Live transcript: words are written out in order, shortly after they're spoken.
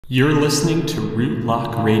You're listening to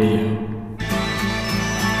Rootlock Radio.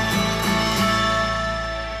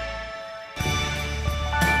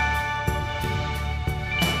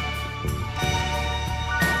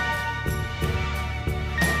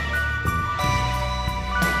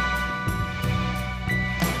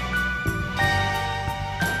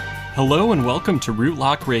 Hello and welcome to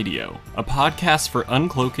Rootlock Radio, a podcast for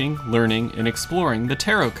uncloaking, learning, and exploring the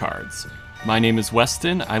tarot cards. My name is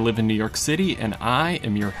Weston, I live in New York City, and I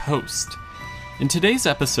am your host. In today's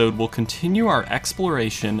episode, we'll continue our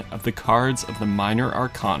exploration of the cards of the Minor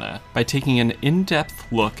Arcana by taking an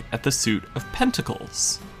in-depth look at the suit of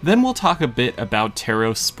Pentacles. Then we'll talk a bit about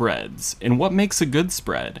tarot spreads and what makes a good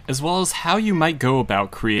spread, as well as how you might go about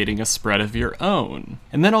creating a spread of your own.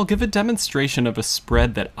 And then I'll give a demonstration of a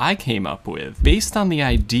spread that I came up with based on the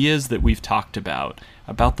ideas that we've talked about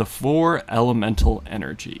the 4 elemental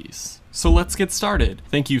energies. So let's get started.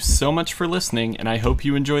 Thank you so much for listening, and I hope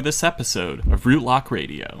you enjoy this episode of Rootlock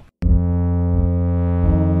Radio.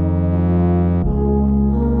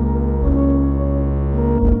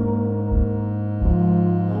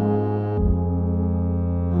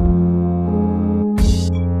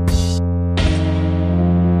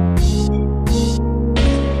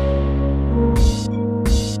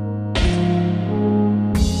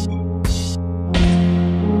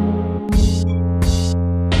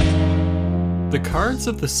 The cards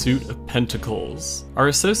of the suit of Pentacles are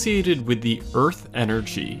associated with the Earth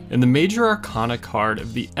energy and the major arcana card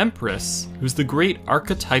of the Empress, who's the great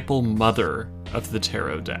archetypal mother of the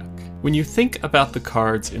tarot deck. When you think about the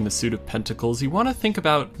cards in the suit of Pentacles, you want to think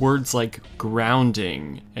about words like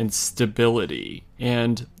grounding and stability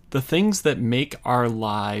and the things that make our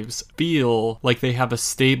lives feel like they have a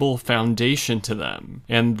stable foundation to them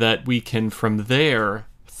and that we can from there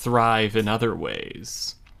thrive in other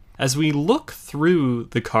ways. As we look through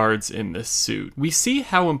the cards in this suit, we see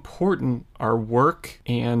how important our work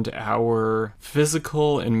and our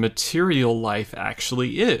physical and material life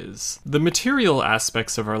actually is. The material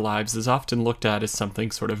aspects of our lives is often looked at as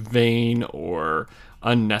something sort of vain or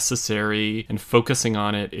unnecessary, and focusing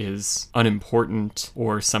on it is unimportant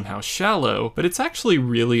or somehow shallow, but it's actually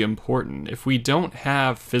really important. If we don't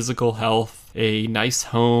have physical health, a nice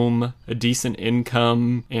home, a decent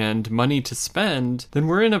income, and money to spend, then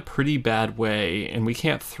we're in a pretty bad way and we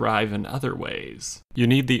can't thrive in other ways. You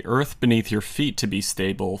need the earth beneath your feet to be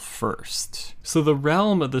stable first. So the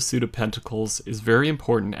realm of the suit of Pentacles is very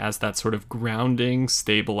important as that sort of grounding,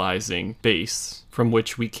 stabilizing base from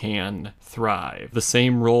which we can thrive. The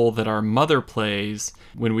same role that our mother plays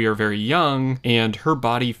when we are very young, and her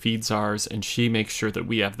body feeds ours and she makes sure that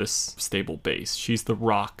we have this stable base. She's the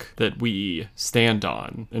rock that we stand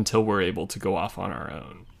on until we're able to go off on our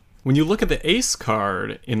own. When you look at the Ace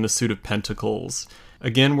card in the suit of Pentacles,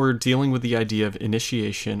 again, we're dealing with the idea of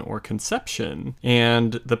initiation or conception,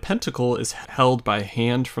 and the pentacle is held by a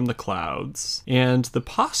hand from the clouds, and the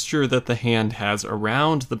posture that the hand has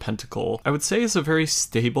around the pentacle, I would say, is a very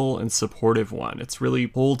stable and supportive one. It's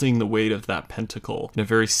really holding the weight of that pentacle in a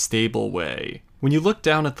very stable way. When you look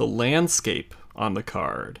down at the landscape on the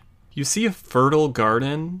card, you see a fertile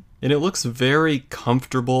garden, and it looks very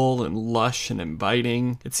comfortable and lush and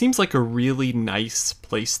inviting. It seems like a really nice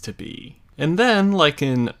place to be. And then, like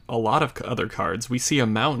in a lot of other cards, we see a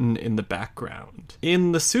mountain in the background.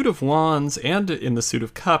 In the suit of Wands and in the suit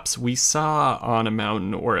of Cups, we saw on a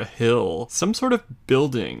mountain or a hill some sort of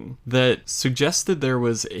building that suggested there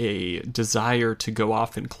was a desire to go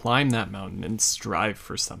off and climb that mountain and strive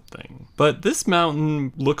for something. But this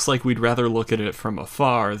mountain looks like we'd rather look at it from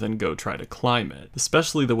afar than go try to climb it,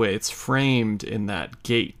 especially the way it's framed in that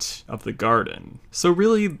gate of the garden. So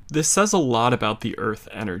really, this says a lot about the earth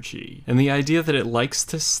energy and the idea that it likes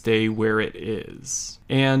to stay where it is.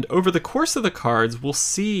 And over the course of the cards, we'll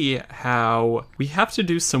see how we have to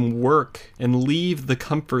do some work and leave the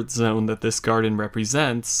comfort zone that this garden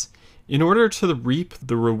represents in order to reap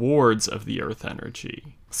the rewards of the earth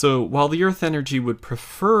energy. So while the earth energy would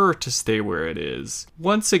prefer to stay where it is,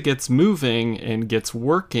 once it gets moving and gets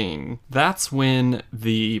working, that's when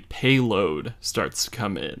the payload starts to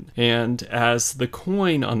come in. And as the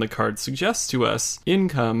coin on the card suggests to us,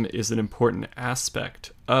 income is an important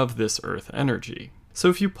aspect of this earth energy. So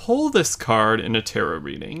if you pull this card in a tarot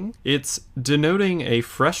reading, it's denoting a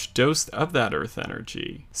fresh dose of that earth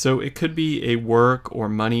energy. So it could be a work or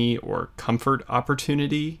money or comfort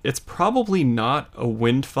opportunity. It's probably not a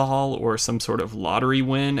windfall or some sort of lottery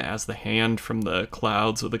win as the hand from the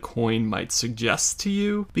clouds or the coin might suggest to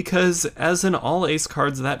you, because as in all ace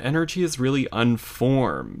cards, that energy is really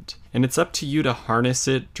unformed. And it's up to you to harness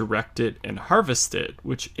it, direct it, and harvest it,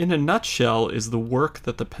 which in a nutshell is the work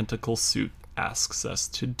that the Pentacle suit asks us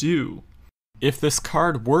to do. If this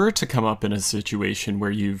card were to come up in a situation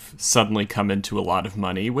where you've suddenly come into a lot of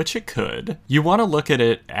money, which it could, you want to look at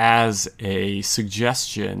it as a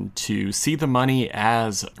suggestion to see the money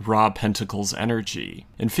as raw Pentacles energy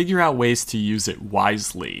and figure out ways to use it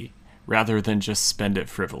wisely rather than just spend it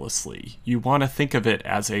frivolously. You want to think of it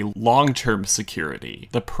as a long-term security,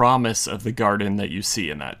 the promise of the garden that you see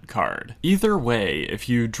in that card. Either way, if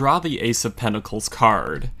you draw the Ace of Pentacles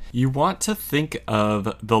card, you want to think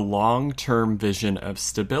of the long-term vision of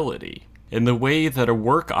stability. In the way that a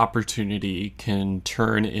work opportunity can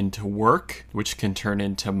turn into work, which can turn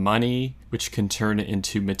into money, which can turn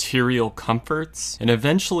into material comforts, and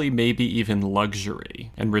eventually maybe even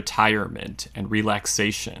luxury and retirement and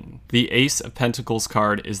relaxation. The Ace of Pentacles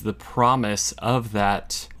card is the promise of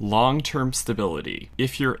that long-term stability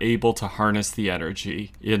if you're able to harness the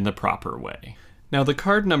energy in the proper way. Now, the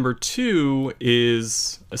card number 2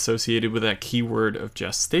 is associated with that keyword of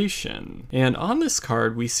gestation. And on this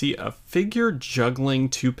card, we see a figure juggling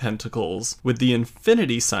 2 pentacles with the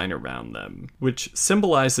infinity sign around them, which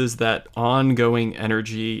symbolizes that ongoing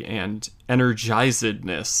energy and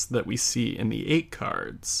energizedness that we see in the 8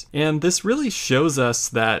 cards. And this really shows us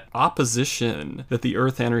that opposition that the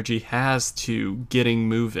earth energy has to getting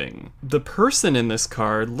moving. The person in this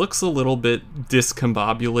card looks a little bit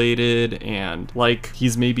discombobulated and like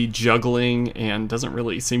he's maybe juggling and doesn't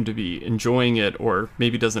really seem to be enjoying it, or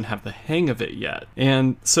maybe doesn't have the hang of it yet.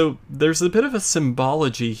 And so there's a bit of a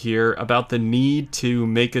symbology here about the need to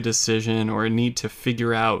make a decision or a need to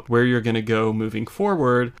figure out where you're going to go moving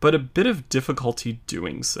forward, but a bit of difficulty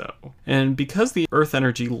doing so. And because the earth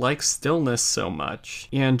energy likes stillness so much,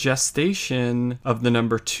 and gestation of the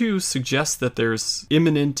number 2 suggests that there's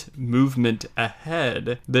imminent movement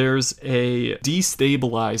ahead, there's a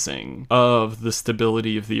destabilizing of the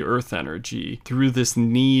stability of the earth energy through this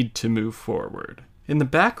need to move forward. In the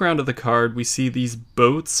background of the card, we see these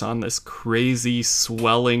boats on this crazy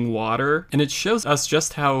swelling water, and it shows us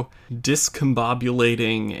just how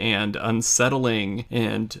discombobulating and unsettling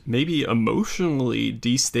and maybe emotionally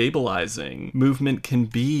destabilizing movement can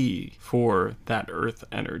be for that earth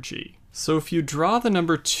energy. So if you draw the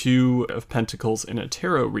number 2 of Pentacles in a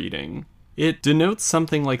tarot reading, it denotes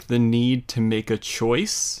something like the need to make a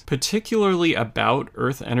choice, particularly about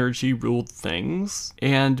earth energy ruled things,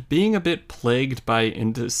 and being a bit plagued by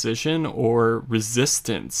indecision or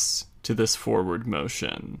resistance to this forward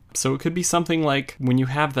motion. So it could be something like when you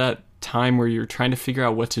have that time where you're trying to figure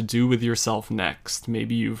out what to do with yourself next.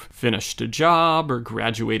 Maybe you've finished a job or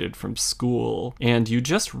graduated from school, and you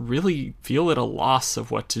just really feel at a loss of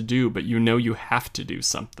what to do, but you know you have to do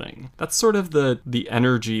something. That's sort of the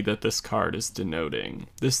energy that this card is denoting.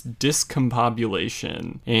 This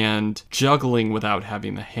discombobulation and juggling without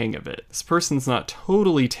having the hang of it. This person's not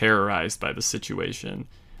totally terrorized by the situation,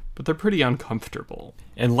 but they're pretty uncomfortable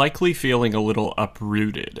and likely feeling a little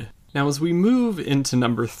uprooted. Now, as we move into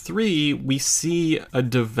number 3, we see a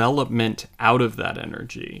development out of that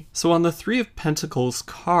energy. So on the 3 of Pentacles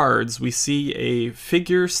cards, we see a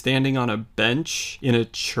figure standing on a bench in a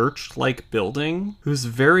church-like building who's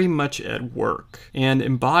very much at work and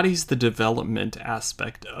embodies the development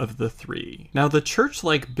aspect of the 3. Now, the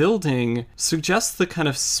church-like building suggests the kind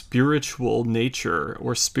of spiritual nature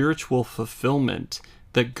or spiritual fulfillment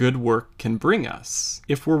that good work can bring us.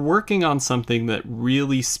 If we're working on something that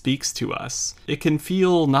really speaks to us, it can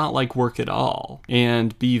feel not like work at all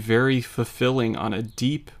and be very fulfilling on a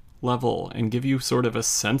deep level and give you sort of a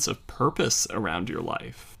sense of purpose around your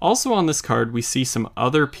life. Also on this card, we see some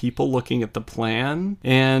other people looking at the plan,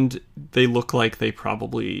 and they look like they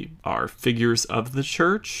probably are figures of the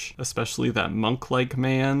church, especially that monk-like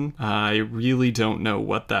man. I really don't know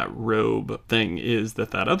what that robe thing is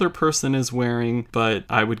that other person is wearing, but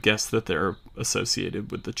I would guess that they're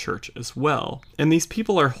associated with the church as well. And these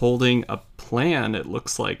people are holding a plan, it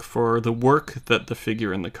looks like, for the work that the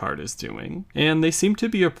figure in the card is doing. And they seem to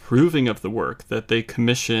be approving of the work that they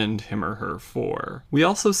commissioned him or her for. We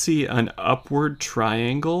also see an upward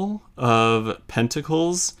triangle of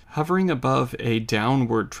pentacles hovering above a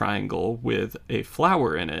downward triangle with a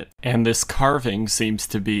flower in it. And this carving seems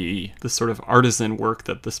to be the sort of artisan work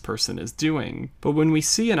that this person is doing. But when we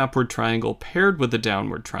see an upward triangle paired with a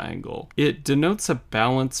downward triangle, it denotes a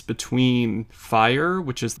balance between fire,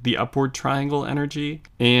 which is the upward triangle energy,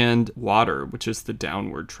 and water, which is the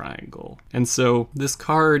downward triangle. And so this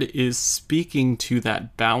card is speaking to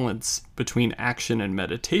that balance between action and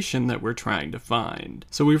meditation that we're trying to find.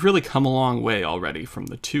 So we've really come a long way already from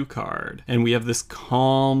the 2 card, and we have this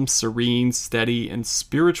calm, serene, steady, and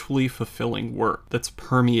spiritually fulfilling work that's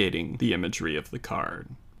permeating the imagery of the card.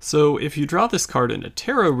 So if you draw this card in a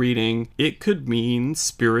tarot reading, it could mean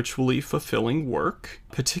spiritually fulfilling work,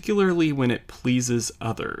 particularly when it pleases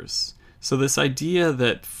others. So this idea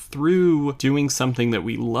that through doing something that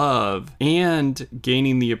we love and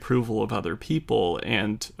gaining the approval of other people,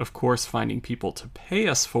 and of course finding people to pay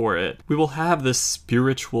us for it, we will have this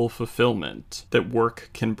spiritual fulfillment that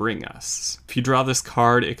work can bring us. If you draw this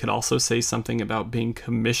card, it could also say something about being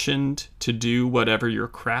commissioned to do whatever your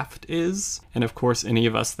craft is. And of course, any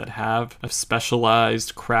of us that have a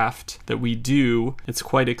specialized craft that we do, it's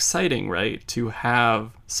quite exciting, right? To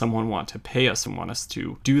have someone want to pay us and want us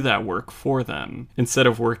to do that work for them instead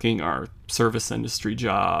of working our service industry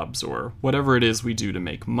jobs or whatever it is we do to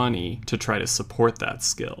make money to try to support that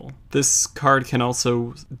skill. This card can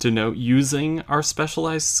also denote using our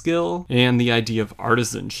specialized skill and the idea of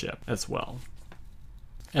artisanship as well.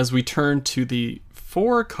 As we turn to the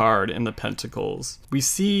 4 card in the Pentacles, we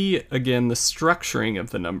see again the structuring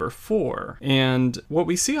of the number 4. And what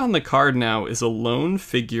we see on the card now is a lone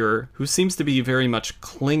figure who seems to be very much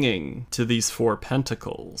clinging to these 4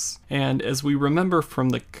 pentacles. And as we remember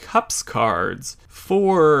from the Cups cards,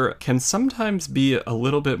 4 can sometimes be a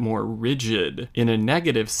little bit more rigid in a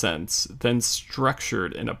negative sense than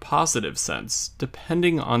structured in a positive sense,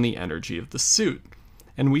 depending on the energy of the suit.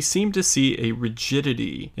 And we seem to see a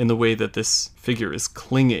rigidity in the way that this figure is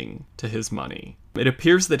clinging to his money. It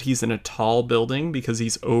appears that he's in a tall building because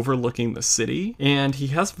he's overlooking the city, and he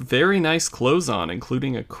has very nice clothes on,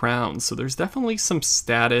 including a crown. So there's definitely some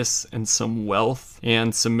status and some wealth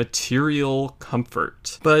and some material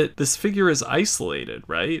comfort. But this figure is isolated,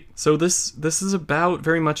 right? So this is about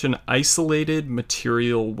very much an isolated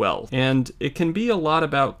material wealth. And it can be a lot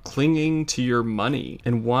about clinging to your money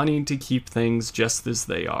and wanting to keep things just as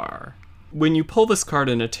they are. When you pull this card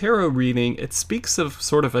in a tarot reading, it speaks of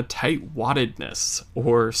sort of a tight-waddedness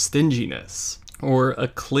or stinginess, or a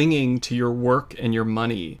clinging to your work and your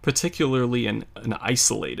money, particularly in an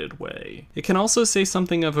isolated way. It can also say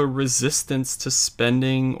something of a resistance to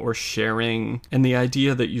spending or sharing, and the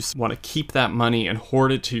idea that you want to keep that money and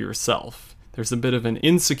hoard it to yourself. There's a bit of an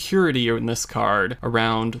insecurity in this card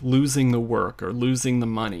around losing the work or losing the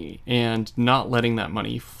money and not letting that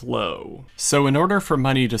money flow. So in order for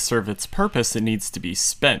money to serve its purpose, it needs to be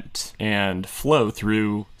spent and flow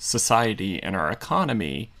through society and our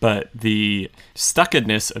economy. But the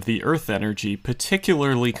stuckedness of the earth energy,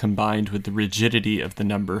 particularly combined with the rigidity of the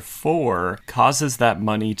number 4, causes that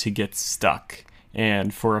money to get stuck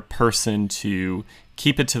and for a person to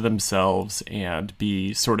keep it to themselves and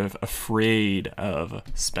be sort of afraid of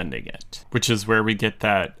spending it, which is where we get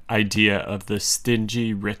that idea of the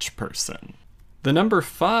stingy rich person. The number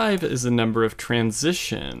 5 is a number of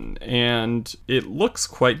transition, and it looks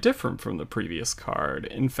quite different from the previous card.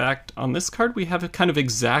 In fact, on this card, we have kind of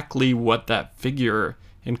exactly what that figure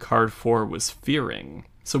in card 4 was fearing.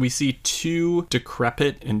 So we see 2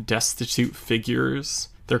 decrepit and destitute figures.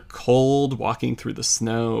 They're cold, walking through the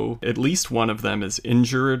snow. At least one of them is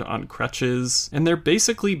injured on crutches, and they're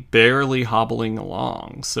basically barely hobbling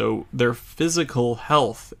along, so their physical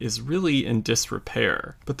health is really in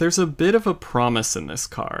disrepair. But there's a bit of a promise in this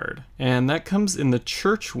card, and that comes in the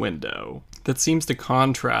church window that seems to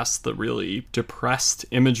contrast the really depressed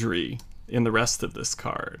imagery in the rest of this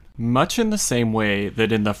card. Much in the same way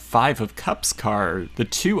that in the 5 of Cups card, the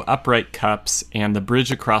 2 upright cups and the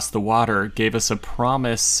bridge across the water gave us a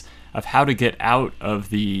promise of how to get out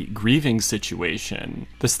of the grieving situation.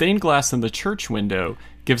 The stained glass in the church window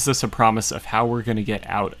gives us a promise of how we're going to get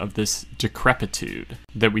out of this decrepitude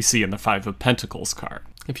that we see in the 5 of Pentacles card.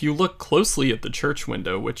 If you look closely at the church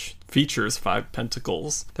window, which features 5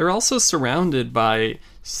 pentacles, they're also surrounded by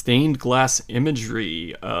stained glass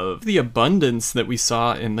imagery of the abundance that we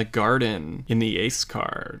saw in the garden in the Ace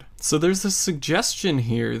card. So there's a suggestion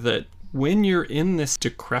here that when you're in this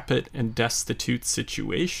decrepit and destitute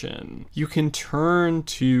situation, you can turn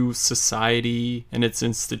to society and its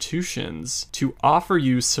institutions to offer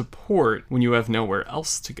you support when you have nowhere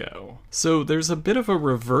else to go. So there's a bit of a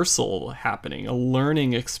reversal happening, a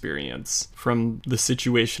learning experience from the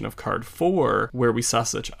situation of card 4, where we saw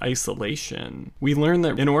such isolation. We learn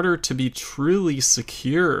that in order to be truly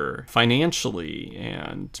secure financially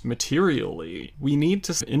and materially, we need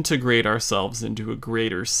to integrate ourselves into a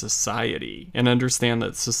greater society and understand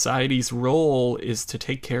that society's role is to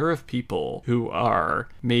take care of people who are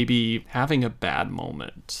maybe having a bad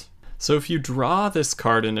moment. So if you draw this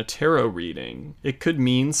card in a tarot reading, it could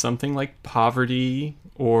mean something like poverty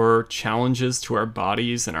or challenges to our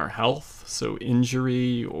bodies and our health, so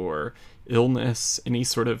injury or illness, any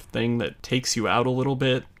sort of thing that takes you out a little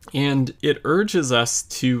bit. And it urges us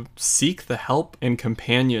to seek the help and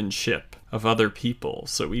companionship of other people.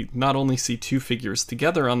 So we not only see two figures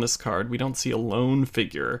together on this card, we don't see a lone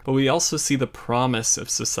figure, but we also see the promise of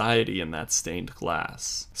society in that stained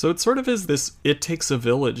glass. So it sort of is this "it takes a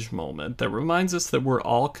village" moment that reminds us that we're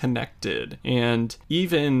all connected. And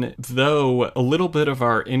even though a little bit of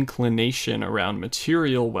our inclination around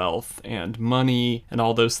material wealth and money and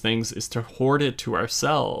all those things is to hoard it to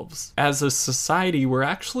ourselves, as a society, we're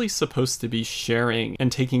actually supposed to be sharing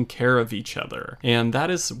and taking care of each other. And that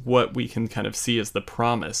is what we can kind of see as the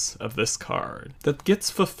promise of this card that gets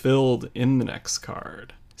fulfilled in the next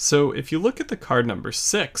card. So if you look at the card number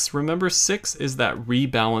 6, remember 6 is that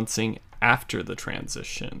rebalancing after the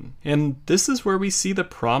transition. And this is where we see the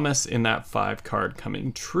promise in that 5 card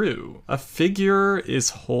coming true. A figure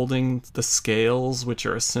is holding the scales, which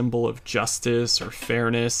are a symbol of justice or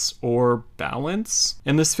fairness or balance.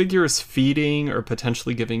 And this figure is feeding or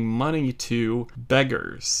potentially giving money to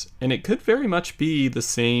beggars. And it could very much be the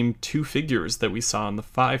same 2 figures that we saw in the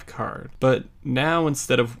 5 card. But now,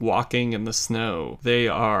 instead of walking in the snow, they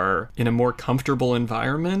are in a more comfortable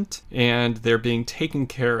environment and they're being taken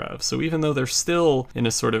care of. So even though they're still in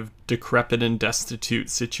a sort of decrepit and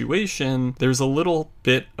destitute situation, there's a little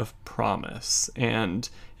bit of promise. And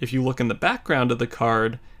if you look in the background of the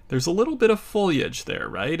card, there's a little bit of foliage there,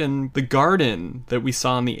 right? And the garden that we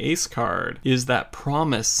saw in the Ace card is that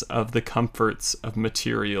promise of the comforts of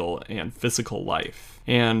material and physical life.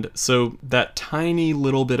 And so that tiny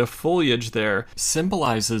little bit of foliage there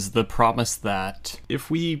symbolizes the promise that if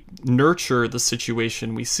we nurture the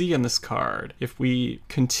situation we see in this card, if we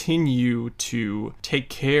continue to take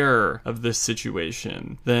care of this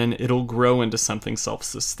situation, then it'll grow into something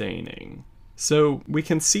self-sustaining. So we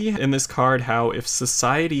can see in this card how if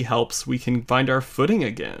society helps, we can find our footing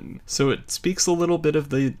again. So it speaks a little bit of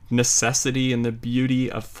the necessity and the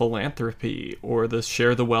beauty of philanthropy, or the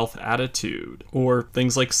share the wealth attitude, or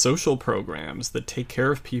things like social programs that take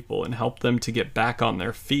care of people and help them to get back on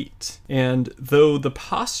their feet. And though the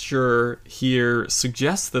posture here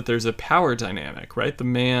suggests that there's a power dynamic, right? The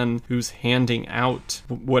man who's handing out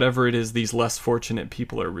whatever it is these less fortunate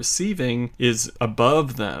people are receiving is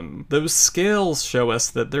above them. Those scales show us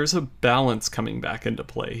that there's a balance coming back into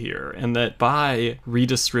play here, and that by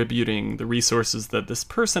redistributing the resources that this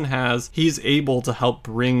person has, he's able to help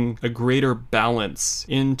bring a greater balance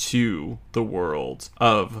into the world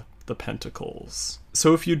of the Pentacles.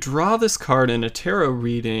 So if you draw this card in a tarot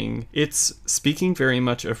reading, it's speaking very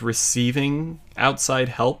much of receiving outside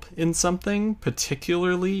help in something,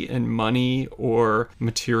 particularly in money or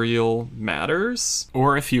material matters,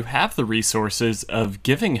 or if you have the resources, of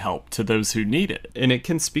giving help to those who need it. And it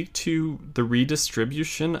can speak to the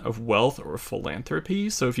redistribution of wealth or philanthropy.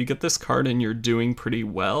 So if you get this card and you're doing pretty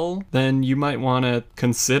well, then you might want to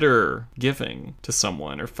consider giving to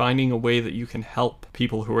someone or finding a way that you can help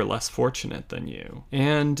people who are less fortunate than you.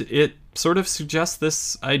 And it sort of suggests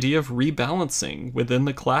this idea of rebalancing within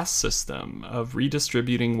the class system, of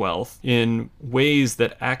redistributing wealth in ways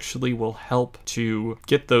that actually will help to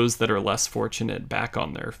get those that are less fortunate back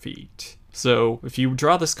on their feet. So if you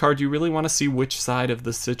draw this card, you really want to see which side of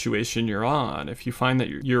the situation you're on. If you find that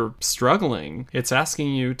you're struggling, it's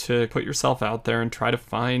asking you to put yourself out there and try to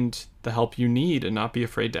find the help you need and not be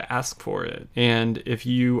afraid to ask for it. And if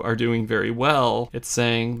you are doing very well, it's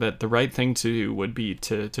saying that the right thing to do would be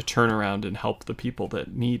to turn around and help the people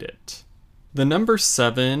that need it. The number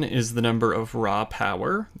 7 is the number of raw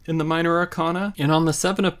power in the Minor Arcana. And on the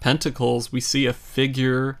 7 of Pentacles, we see a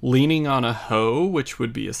figure leaning on a hoe, which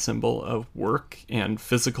would be a symbol of work and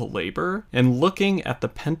physical labor, and looking at the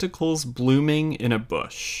pentacles blooming in a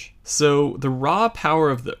bush. So the raw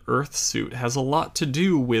power of the Earth suit has a lot to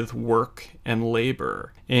do with work and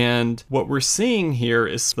labor. And what we're seeing here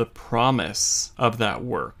is the promise of that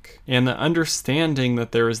work and the understanding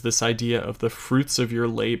that there is this idea of the fruits of your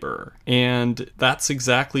labor. And that's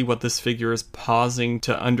exactly what this figure is pausing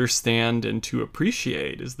to understand and to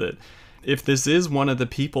appreciate, is that if this is one of the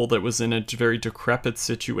people that was in a very decrepit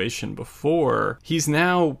situation before, he's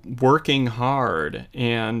now working hard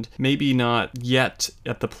and maybe not yet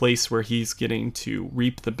at the place where he's getting to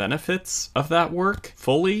reap the benefits of that work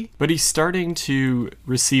fully, but he's starting to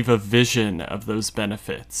receive a vision of those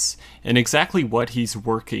benefits and exactly what he's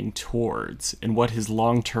working towards and what his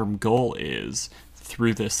long-term goal is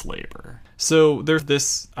through this labor. So there's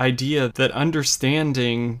this idea that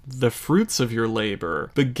understanding the fruits of your labor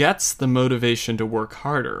begets the motivation to work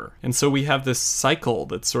harder. And so we have this cycle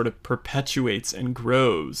that sort of perpetuates and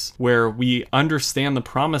grows, where we understand the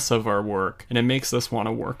promise of our work and it makes us want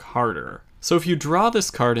to work harder. So if you draw this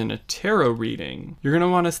card in a tarot reading, you're going to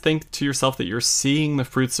want to think to yourself that you're seeing the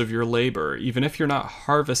fruits of your labor, even if you're not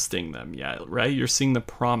harvesting them yet, right? You're seeing the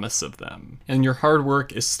promise of them. And your hard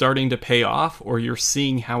work is starting to pay off, or you're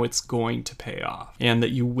seeing how it's going to pay off, and that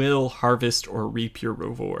you will harvest or reap your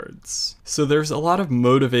rewards. So there's a lot of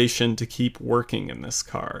motivation to keep working in this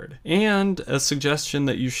card, and a suggestion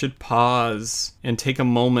that you should pause and take a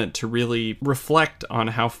moment to really reflect on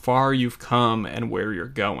how far you've come and where you're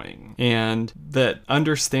going. And that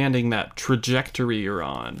understanding that trajectory you're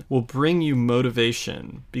on will bring you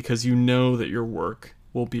motivation because you know that your work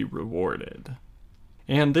will be rewarded.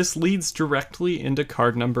 And this leads directly into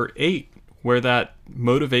card number 8, where that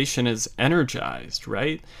motivation is energized,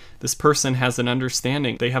 right? This person has an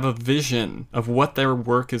understanding. They have a vision of what their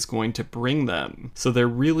work is going to bring them. So they're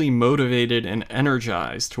really motivated and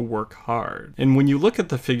energized to work hard. And when you look at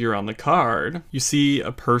the figure on the card, you see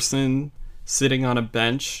a person sitting on a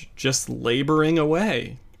bench just laboring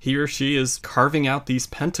away. He or she is carving out these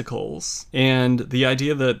pentacles, and the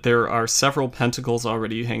idea that there are several pentacles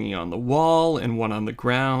already hanging on the wall and one on the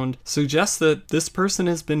ground suggests that this person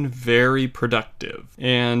has been very productive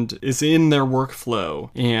and is in their workflow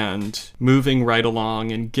and moving right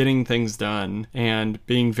along and getting things done and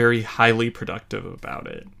being very highly productive about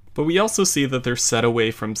it. But we also see that they're set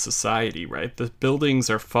away from society, right? The buildings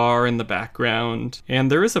are far in the background,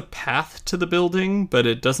 and there is a path to the building, but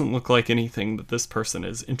it doesn't look like anything that this person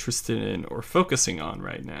is interested in or focusing on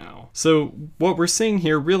right now. So what we're seeing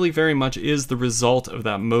here really very much is the result of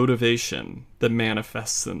that motivation that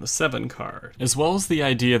manifests in the 7 card, as well as the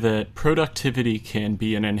idea that productivity can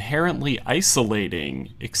be an inherently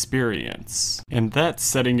isolating experience, and that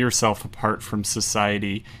setting yourself apart from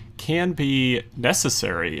society can be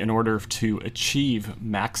necessary in order to achieve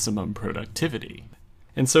maximum productivity.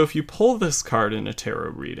 And so if you pull this card in a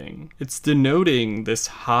tarot reading, it's denoting this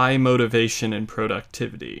high motivation and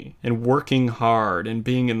productivity and working hard and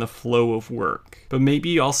being in the flow of work, but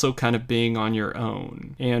maybe also kind of being on your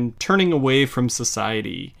own and turning away from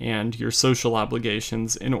society and your social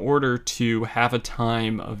obligations in order to have a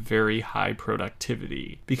time of very high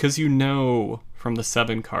productivity, because you know from the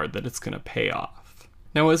 7 card that it's going to pay off.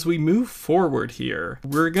 Now, as we move forward here,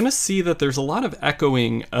 we're going to see that there's a lot of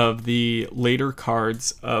echoing of the later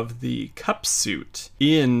cards of the Cup suit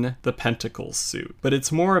in the Pentacles suit, but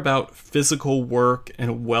it's more about physical work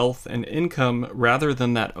and wealth and income rather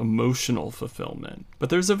than that emotional fulfillment. But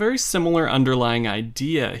there's a very similar underlying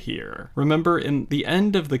idea here. Remember, in the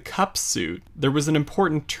end of the Cup suit, there was an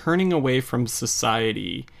important turning away from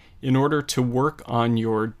society in order to work on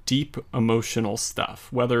your deep emotional stuff,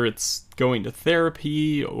 whether it's going to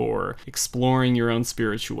therapy or exploring your own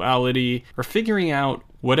spirituality or figuring out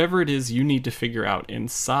whatever it is you need to figure out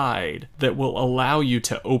inside that will allow you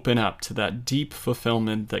to open up to that deep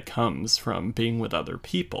fulfillment that comes from being with other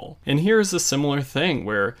people. And here's a similar thing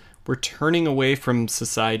where we're turning away from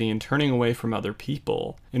society and turning away from other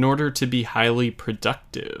people in order to be highly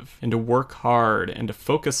productive and to work hard and to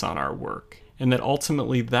focus on our work. And that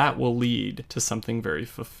ultimately that will lead to something very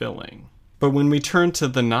fulfilling. But when we turn to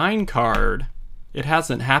the 9 card, it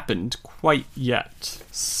hasn't happened quite yet.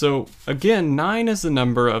 So again, 9 is a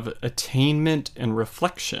number of attainment and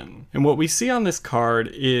reflection. And what we see on this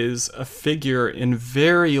card is a figure in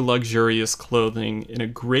very luxurious clothing in a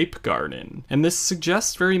grape garden. And this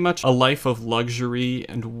suggests very much a life of luxury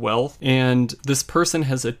and wealth. And this person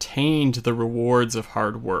has attained the rewards of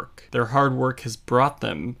hard work. Their hard work has brought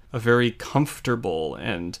them a very comfortable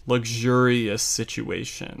and luxurious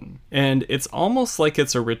situation. And it's almost like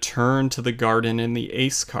it's a return to the garden in the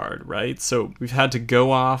Ace card, right? So we've had to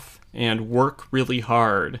go off and work really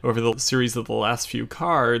hard over the series of the last few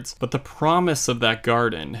cards, but the promise of that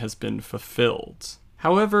garden has been fulfilled.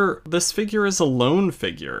 However, this figure is a lone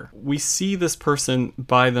figure. We see this person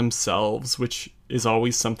by themselves, which is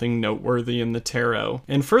always something noteworthy in the tarot.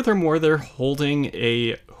 And furthermore, they're holding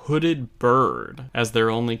a hooded bird as their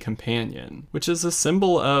only companion, which is a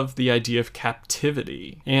symbol of the idea of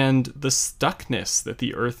captivity and the stuckness that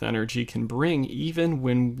the earth energy can bring even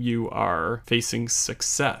when you are facing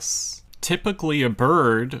success. Typically, a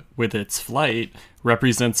bird with its flight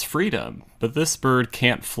represents freedom, but this bird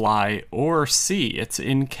can't fly or see. It's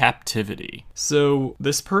in captivity. So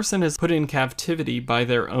this person is put in captivity by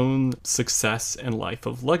their own success and life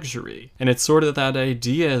of luxury. And it's sort of that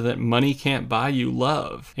idea that money can't buy you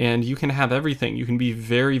love, and you can have everything. You can be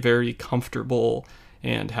very, very comfortable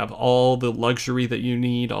and have all the luxury that you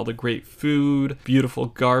need, all the great food, beautiful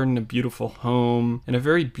garden, a beautiful home, and a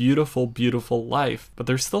very beautiful, beautiful life. But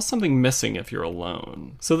there's still something missing if you're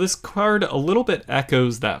alone. So this card a little bit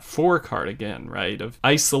echoes that 4 card again, right? Of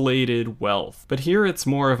isolated wealth. But here it's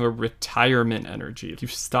more of a retirement energy.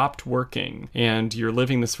 You've stopped working and you're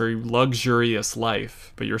living this very luxurious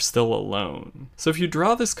life, but you're still alone. So if you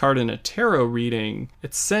draw this card in a tarot reading,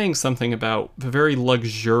 it's saying something about the very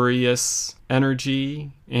luxurious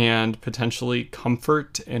energy and potentially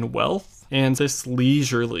comfort and wealth, and this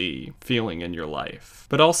leisurely feeling in your life,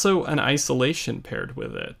 but also an isolation paired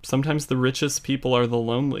with it. Sometimes the richest people are the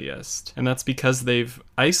loneliest, and that's because they've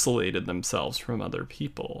isolated themselves from other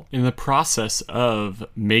people in the process of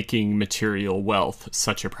making material wealth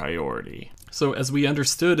such a priority. So as we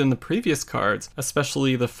understood in the previous cards,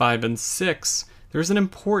 especially the 5 and 6, there's an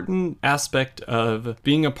important aspect of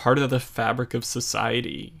being a part of the fabric of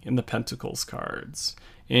society in the Pentacles cards.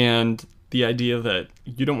 And the idea that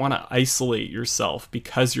you don't want to isolate yourself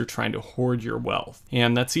because you're trying to hoard your wealth.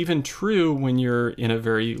 And that's even true when you're in a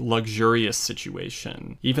very luxurious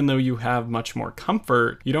situation. Even though you have much more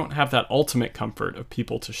comfort, you don't have that ultimate comfort of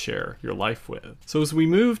people to share your life with. So as we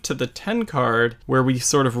move to the 10 card, where we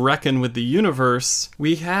sort of reckon with the universe,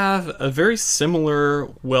 we have a very similar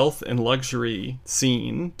wealth and luxury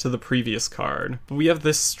scene to the previous card. But we have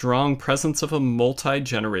this strong presence of a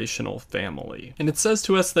multi-generational family. And it says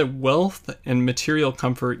to us that wealth and material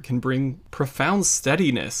comfort can bring profound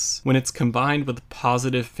steadiness when it's combined with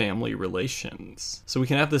positive family relations. So we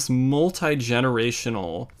can have this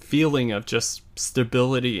multi-generational feeling of just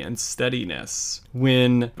stability and steadiness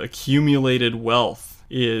when accumulated wealth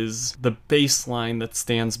is the baseline that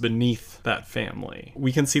stands beneath that family.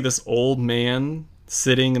 We can see this old man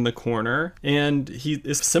sitting in the corner, and he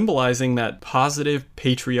is symbolizing that positive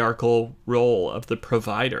patriarchal role of the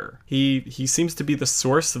provider. He seems to be the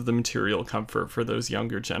source of the material comfort for those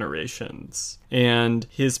younger generations. And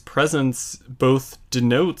his presence both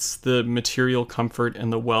denotes the material comfort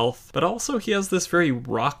and the wealth, but also he has this very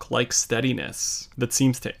rock-like steadiness that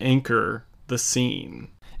seems to anchor the scene.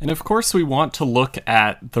 And of course we want to look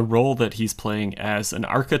at the role that he's playing as an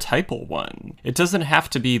archetypal one. It doesn't have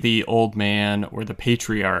to be the old man or the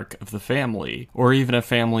patriarch of the family, or even a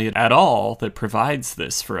family at all that provides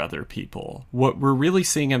this for other people. What we're really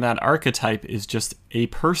seeing in that archetype is just a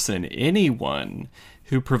person, anyone,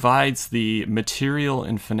 who provides the material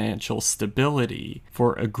and financial stability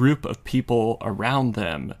for a group of people around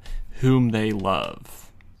them whom they love.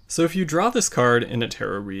 So if you draw this card in a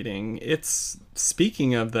tarot reading, it's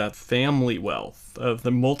speaking of that family wealth, of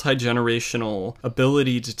the multi-generational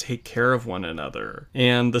ability to take care of one another,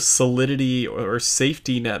 and the solidity or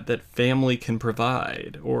safety net that family can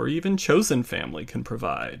provide, or even chosen family can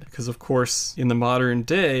provide. Because of course, in the modern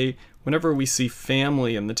day, whenever we see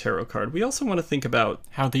family in the tarot card, we also want to think about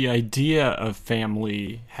how the idea of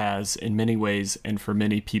family has, in many ways, and for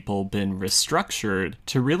many people, been restructured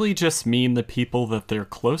to really just mean the people that they're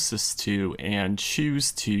closest to and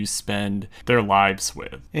choose to spend their lives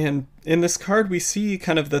with. And in this card, we see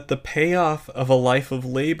kind of that the payoff of a life of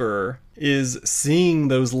labor is seeing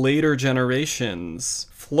those later generations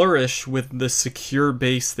flourish with the secure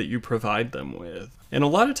base that you provide them with. And a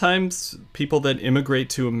lot of times, people that immigrate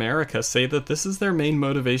to America say that this is their main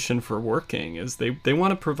motivation for working, is they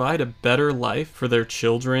want to provide a better life for their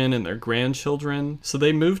children and their grandchildren. So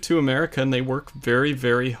they move to America and they work very,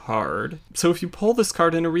 very hard. So if you pull this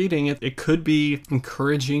card in a reading, it could be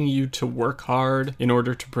encouraging you to work hard in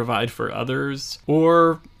order to provide for others,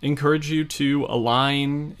 or encourage you to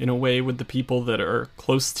align in a way with the people that are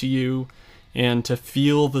close to you, and to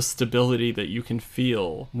feel the stability that you can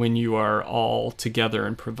feel when you are all together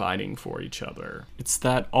and providing for each other. It's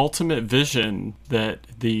that ultimate vision that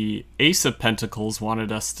the Ace of Pentacles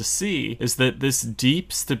wanted us to see, is that this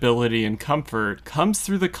deep stability and comfort comes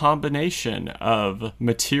through the combination of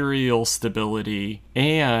material stability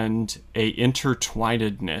and a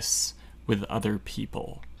intertwinedness with other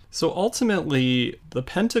people. So ultimately, the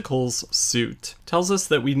Pentacles suit tells us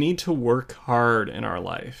that we need to work hard in our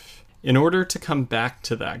life in order to come back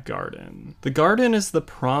to that garden. The garden is the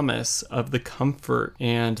promise of the comfort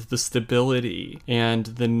and the stability and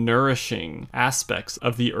the nourishing aspects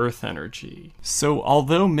of the earth energy. So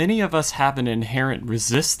although many of us have an inherent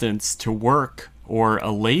resistance to work or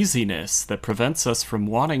a laziness that prevents us from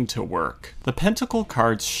wanting to work. The Pentacle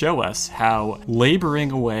cards show us how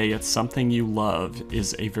laboring away at something you love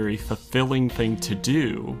is a very fulfilling thing to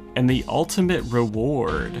do, and the ultimate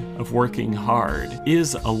reward of working hard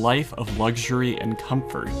is a life of luxury and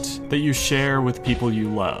comfort that you share with people you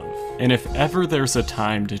love. And if ever there's a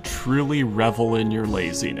time to truly revel in your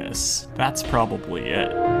laziness, that's probably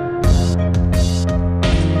it.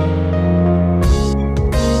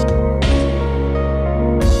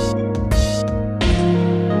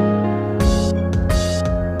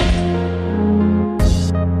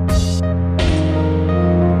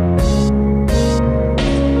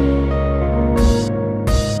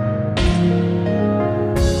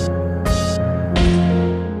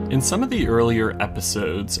 In some of the earlier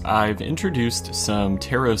episodes, I've introduced some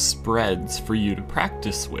tarot spreads for you to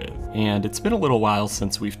practice with, and it's been a little while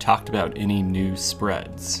since we've talked about any new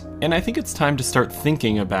spreads. And I think it's time to start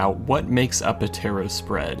thinking about what makes up a tarot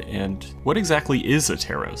spread and what exactly is a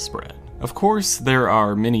tarot spread. Of course, there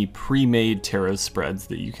are many pre-made tarot spreads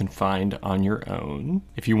that you can find on your own.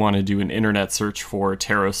 If you want to do an internet search for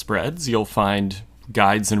tarot spreads, you'll find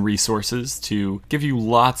guides and resources to give you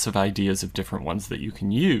lots of ideas of different ones that you can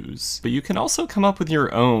use. But you can also come up with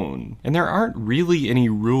your own, and there aren't really any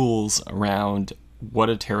rules around what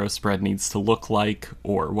a tarot spread needs to look like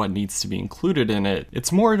or what needs to be included in it.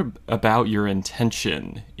 It's more about your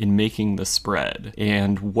intention in making the spread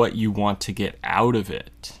and what you want to get out of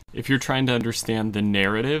it. If you're trying to understand the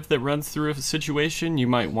narrative that runs through a situation, you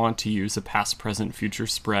might want to use a past, present, future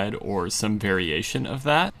spread or some variation of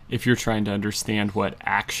that. If you're trying to understand what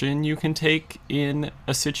action you can take in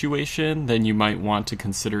a situation, then you might want to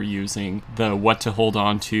consider using the what to hold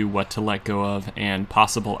on to, what to let go of, and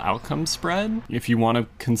possible outcome spread. If you want to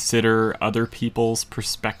consider other people's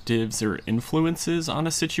perspectives or influences on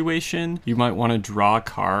a situation, you might want to draw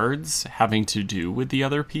cards having to do with the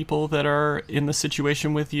other people that are in the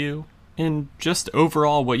situation with you. And just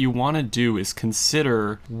overall, what you want to do is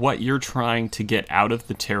consider what you're trying to get out of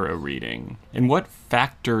the tarot reading and what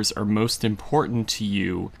factors are most important to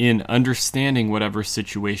you in understanding whatever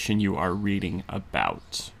situation you are reading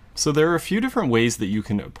about. So there are a few different ways that you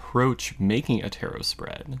can approach making a tarot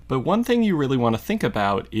spread, but one thing you really want to think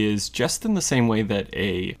about is just in the same way that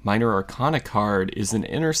a minor arcana card is an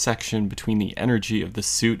intersection between the energy of the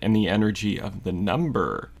suit and the energy of the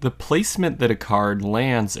number, the placement that a card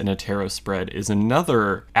lands in a tarot spread is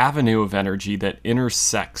another avenue of energy that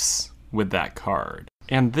intersects with that card.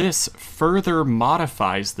 And this further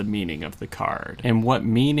modifies the meaning of the card and what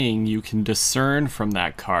meaning you can discern from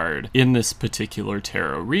that card in this particular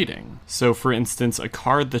tarot reading. So for instance, a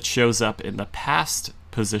card that shows up in the past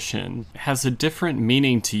position has a different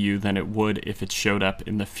meaning to you than it would if it showed up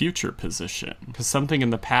in the future position. Because something in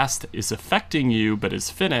the past is affecting you but is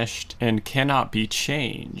finished and cannot be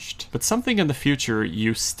changed. But something in the future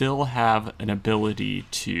you still have an ability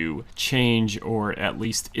to change or at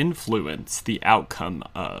least influence the outcome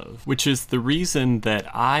of, which is the reason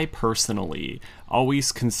that I personally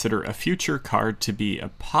always consider a future card to be a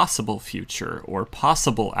possible future or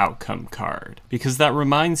possible outcome card, because that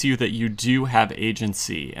reminds you that you do have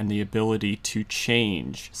agency and the ability to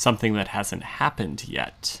change something that hasn't happened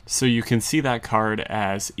yet. So you can see that card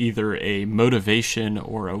as either a motivation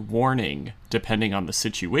or a warning, depending on the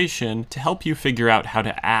situation, to help you figure out how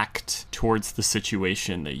to act towards the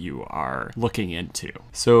situation that you are looking into.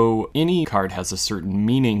 So any card has a certain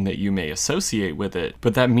meaning that you may associate with it,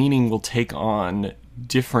 but that meaning will take on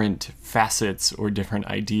different facets or different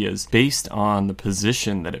ideas based on the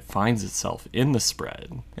position that it finds itself in the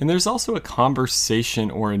spread. And there's also a conversation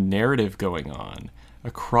or a narrative going on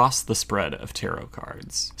across the spread of tarot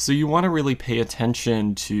cards. So you want to really pay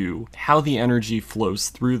attention to how the energy flows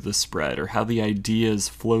through the spread or how the ideas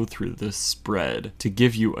flow through the spread to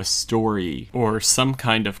give you a story or some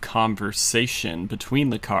kind of conversation between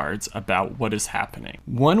the cards about what is happening.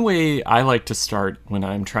 One way I like to start when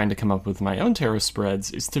I'm trying to come up with my own tarot spreads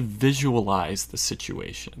is to visualize the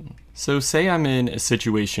situation. So say I'm in a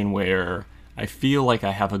situation where I feel like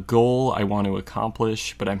I have a goal I want to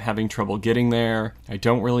accomplish, but I'm having trouble getting there. I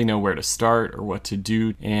don't really know where to start or what to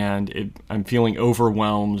do, and I'm feeling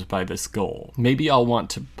overwhelmed by this goal. Maybe I'll want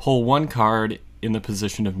to pull one card in the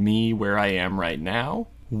position of me where I am right now,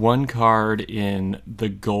 one card in the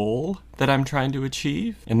goal that I'm trying to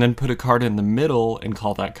achieve, and then put a card in the middle and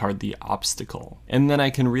call that card the obstacle. And then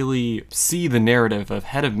I can really see the narrative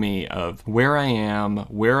ahead of me of where I am,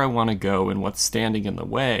 where I want to go, and what's standing in the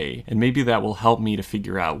way. And maybe that will help me to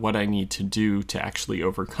figure out what I need to do to actually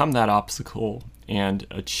overcome that obstacle and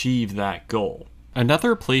achieve that goal.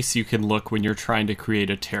 Another place you can look when you're trying to create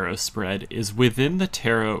a tarot spread is within the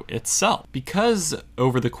tarot itself. Because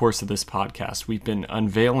over the course of this podcast, we've been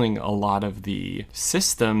unveiling a lot of the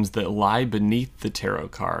systems that lie beneath the tarot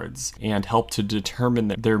cards and help to determine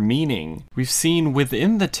their meaning. We've seen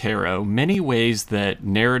within the tarot many ways that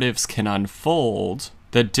narratives can unfold,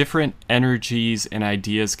 that different energies and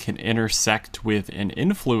ideas can intersect with and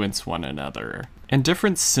influence one another, and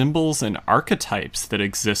different symbols and archetypes that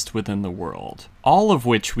exist within the world, all of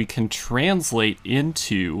which we can translate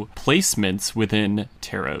into placements within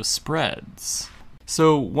tarot spreads.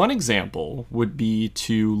 So one example would be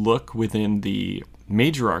to look within the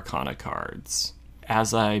major arcana cards.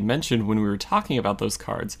 As I mentioned when we were talking about those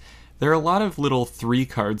cards, there are a lot of little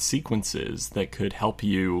 3-card sequences that could help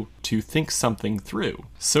you to think something through.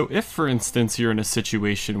 So if, for instance, you're in a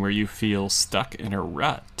situation where you feel stuck in a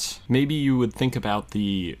rut, maybe you would think about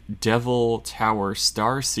the Devil, Tower,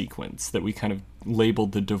 Star sequence that we kind of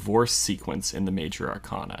labeled the divorce sequence in the major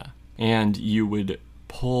arcana. And you would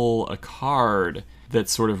pull a card that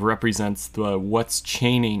sort of represents the what's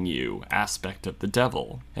chaining you aspect of the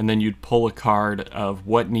devil. And then you'd pull a card of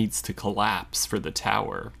what needs to collapse for the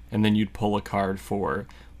tower. And then you'd pull a card for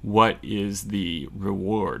what is the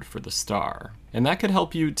reward for the star. And that could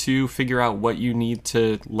help you to figure out what you need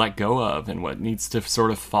to let go of and what needs to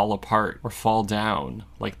sort of fall apart or fall down,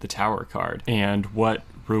 like the tower card, and what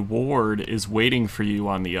reward is waiting for you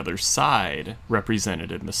on the other side,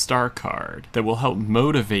 represented in the star card, that will help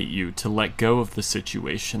motivate you to let go of the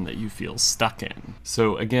situation that you feel stuck in.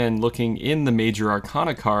 So again, looking in the major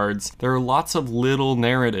arcana cards, there are lots of little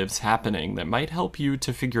narratives happening that might help you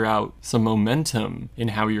to figure out some momentum in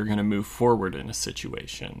how you're going to move forward in a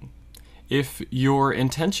situation. If your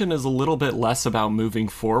intention is a little bit less about moving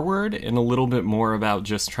forward and a little bit more about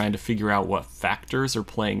just trying to figure out what factors are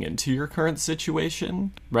playing into your current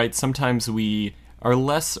situation, right? Sometimes we are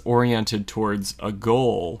less oriented towards a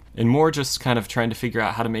goal and more just kind of trying to figure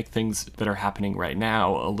out how to make things that are happening right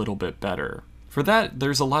now a little bit better. For that,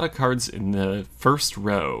 there's a lot of cards in the first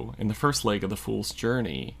row, in the first leg of the Fool's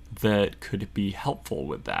Journey, that could be helpful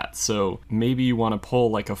with that. So maybe you want to pull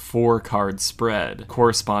like a 4-card spread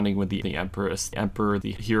corresponding with the Empress, the Emperor,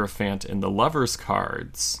 the Hierophant, and the Lovers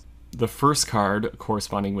cards. The first card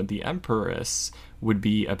corresponding with the Empress would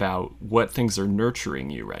be about what things are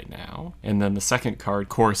nurturing you right now. And then the second card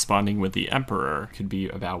corresponding with the Emperor could be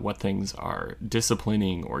about what things are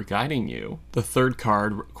disciplining or guiding you. The third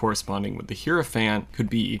card corresponding with the Hierophant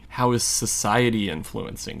could be how is society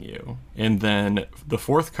influencing you? And then the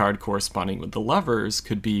fourth card corresponding with the Lovers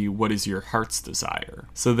could be what is your heart's desire?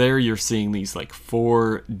 So there you're seeing these like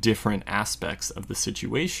 4 different aspects of the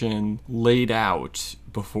situation laid out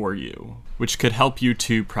before you, which could help you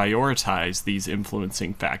to prioritize these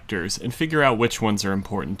influencing factors and figure out which ones are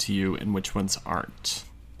important to you and which ones aren't.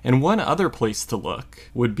 And one other place to look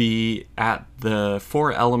would be at the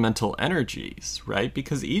 4 elemental energies, right?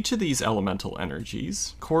 Because each of these elemental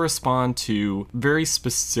energies correspond to very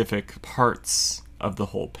specific parts of the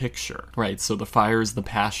whole picture, right? So the fire is the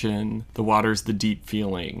passion, the water is the deep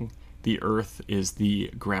feeling, the earth is the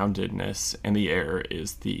groundedness, and the air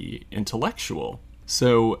is the intellectual.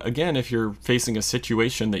 So again, if you're facing a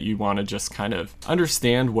situation that you want to just kind of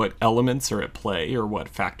understand what elements are at play or what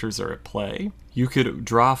factors are at play, you could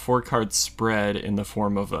draw a 4-card spread in the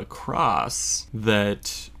form of a cross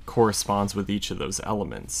that corresponds with each of those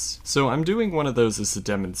elements. So I'm doing one of those as a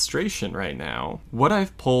demonstration right now. What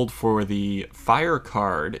I've pulled for the fire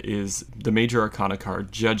card is the major arcana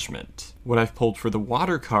card, Judgment. What I've pulled for the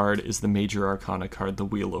water card is the major arcana card, the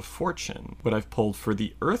Wheel of Fortune. What I've pulled for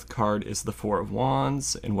the earth card is the 4 of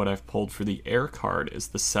Wands, and what I've pulled for the air card is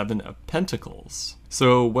the 7 of Pentacles.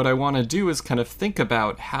 So what I want to do is kind of think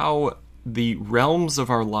about how the realms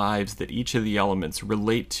of our lives that each of the elements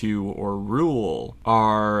relate to or rule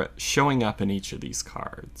are showing up in each of these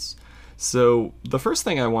cards. So the first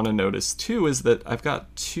thing I want to notice too is that I've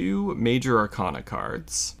got 2 major arcana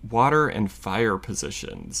cards, water and fire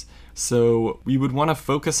positions. So we would want to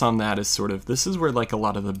focus on that as sort of, this is where like a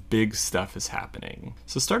lot of the big stuff is happening.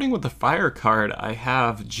 So starting with the fire card, I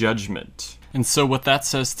have Judgment. And so what that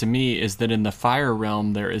says to me is that in the fire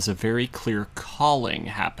realm, there is a very clear calling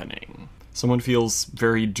happening. Someone feels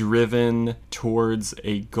very driven towards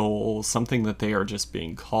a goal, something that they are just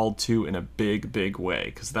being called to in a big, big way,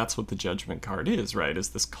 because that's what the Judgment card is, right? Is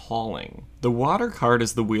this calling. The water card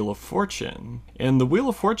is the Wheel of Fortune, and the Wheel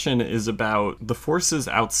of Fortune is about the forces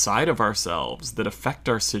outside of ourselves that affect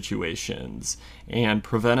our situations and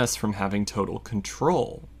prevent us from having total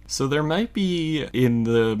control. So there might be, in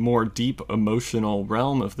the more deep emotional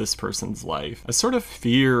realm of this person's life, a sort of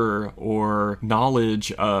fear or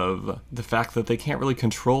knowledge of the fact that they can't really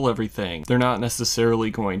control everything. They're not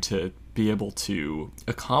necessarily going to be able to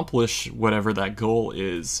accomplish whatever that goal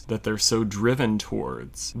is that they're so driven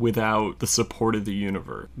towards without the support of the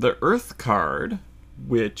universe. The Earth card,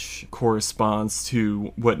 which corresponds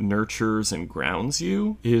to what nurtures and grounds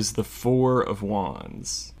you, is the Four of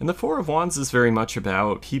Wands. And the Four of Wands is very much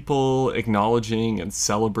about people acknowledging and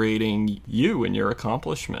celebrating you and your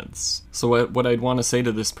accomplishments. So what I'd want to say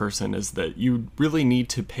to this person is that you really need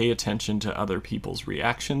to pay attention to other people's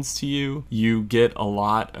reactions to you. You get a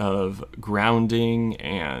lot of grounding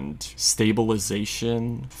and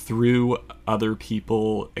stabilization through other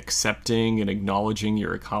people accepting and acknowledging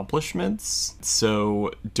your accomplishments. So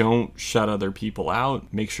don't shut other people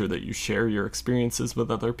out. Make sure that you share your experiences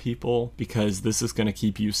with other people, because this is going to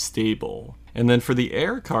keep you stable. And then for the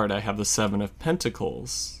Air card, I have the Seven of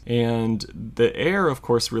Pentacles. And the Air, of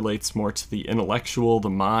course, relates more to the intellectual, the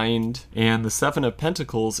mind. And the Seven of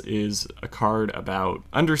Pentacles is a card about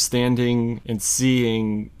understanding and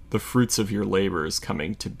seeing the fruits of your labors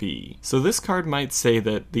coming to be. So this card might say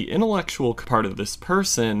that the intellectual part of this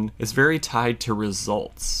person is very tied to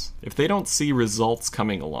results. If they don't see results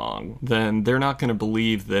coming along, then they're not going to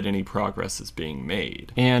believe that any progress is being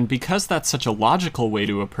made. And because that's such a logical way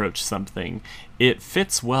to approach something, it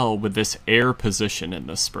fits well with this air position in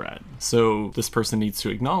the spread. So this person needs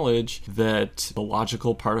to acknowledge that the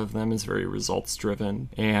logical part of them is very results driven,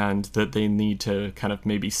 and that they need to kind of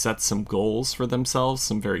maybe set some goals for themselves,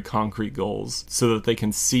 some very concrete goals, so that they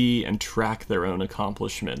can see and track their own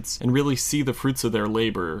accomplishments and really see the fruits of their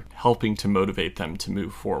labor helping to motivate them to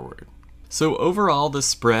move forward. So overall, this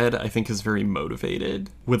spread, I think, is very motivated,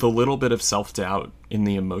 with a little bit of self-doubt in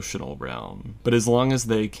the emotional realm. But as long as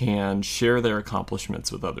they can share their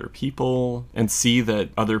accomplishments with other people and see that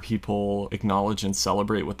other people acknowledge and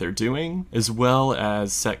celebrate what they're doing, as well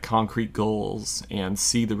as set concrete goals and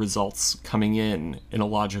see the results coming in a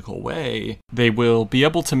logical way, they will be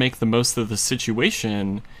able to make the most of the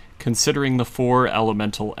situation, considering the four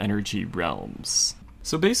elemental energy realms.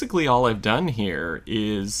 So basically all I've done here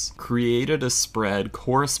is created a spread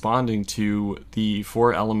corresponding to the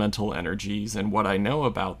four elemental energies and what I know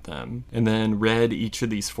about them, and then read each of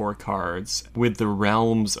these four cards with the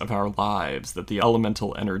realms of our lives that the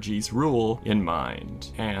elemental energies rule in mind.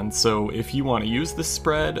 And so if you want to use this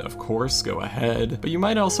spread, of course, go ahead, but you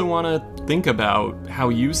might also want to think about how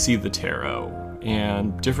you see the tarot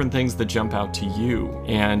and different things that jump out to you,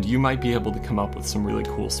 and you might be able to come up with some really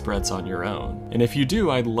cool spreads on your own. And if you do,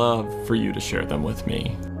 I'd love for you to share them with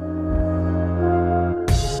me.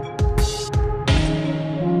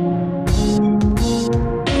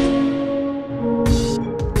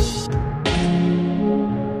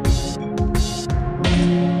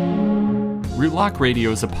 Rootlock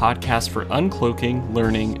Radio is a podcast for uncloaking,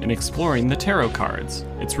 learning, and exploring the tarot cards.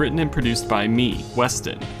 It's written and produced by me,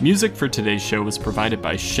 Weston. Music for today's show was provided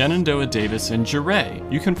by Shenandoah Davis and Jeray.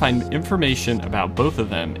 You can find information about both of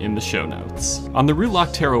them in the show notes. On the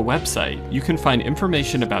Rootlock Tarot website, you can find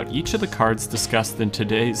information about each of the cards discussed in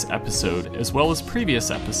today's episode, as well as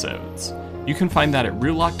previous episodes. You can find that at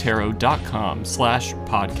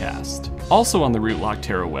rootlocktarot.com/podcast. Also on the Rootlock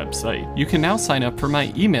Tarot website, you can now sign up for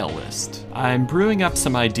my email list. I'm brewing up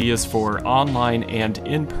some ideas for online and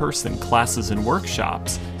in-person classes and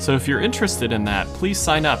workshops, so if you're interested in that, please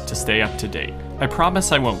sign up to stay up to date. I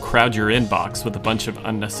promise I won't crowd your inbox with a bunch of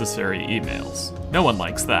unnecessary emails. No one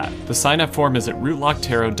likes that. The sign-up form is at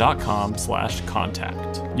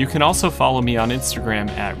rootlocktarot.com/contact. You can also follow me on Instagram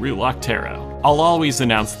at rootlocktarot. I'll always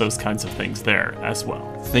announce those kinds of things there as well.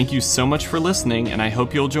 Thank you so much for listening, and I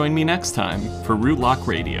hope you'll join me next time for Rootlock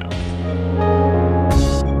Radio.